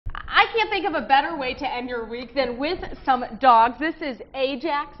can't think of a better way to end your week than with some dogs. This is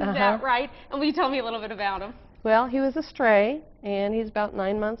Ajax, is that right? And will you tell me a little bit about him? Well, he was a stray, and he's about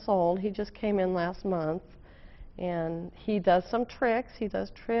 9 months old. He just came in last month, and he does some tricks. He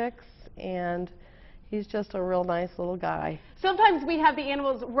does tricks, and he's just a real nice little guy. Sometimes we have the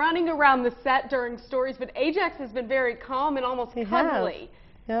animals running around the set during stories, but Ajax has been very calm and almost cuddly.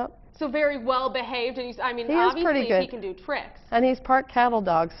 Yep. So very well behaved, and I mean, he obviously he can do tricks. And he's part cattle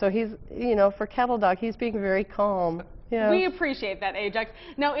dog, so he's, you know, for cattle dog, he's being very calm. Yeah. We appreciate that, Ajax.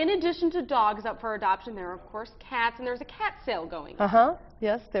 Now, in addition to dogs up for adoption, there are, of course, cats, and there's a cat sale going on.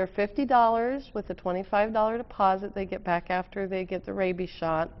 Yes, they're $50 with a $25 deposit they get back after they get the rabies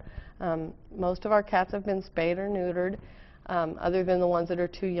shot. Most of our cats have been spayed or neutered, other than the ones that are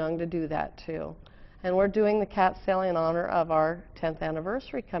too young to do that, too. And we're doing the cat sale in honor of our 10th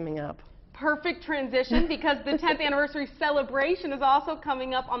anniversary coming up. Perfect transition, because the 10th anniversary celebration is also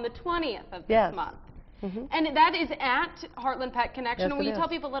coming up on the 20th of this month. And that is at Heartland Pet Connection. Yes, will you tell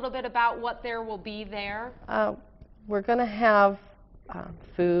people a little bit about what there will be there? We're going to have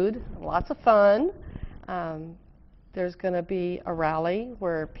food, lots of fun. There's going to be a rally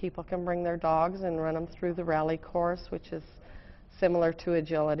where people can bring their dogs and run them through the rally course, which is similar to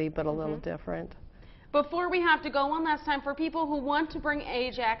agility but a little different. Before we have to go, one last time, for people who want to bring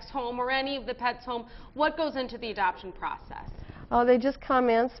Ajax home or any of the pets home, what goes into the adoption process? Oh, they just come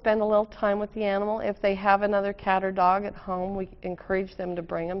in, spend a little time with the animal. If they have another cat or dog at home, we encourage them to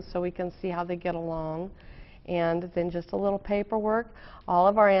bring them so we can see how they get along. And then just a little paperwork. All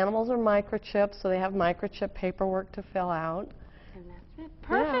of our animals are microchipped, so they have microchip paperwork to fill out. And that's it.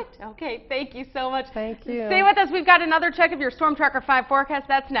 Perfect. Yeah. Okay, thank you so much. Thank you. Stay with us. We've got another check of your Storm Tracker 5 forecast.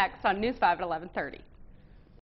 That's next on News 5 at 11:30.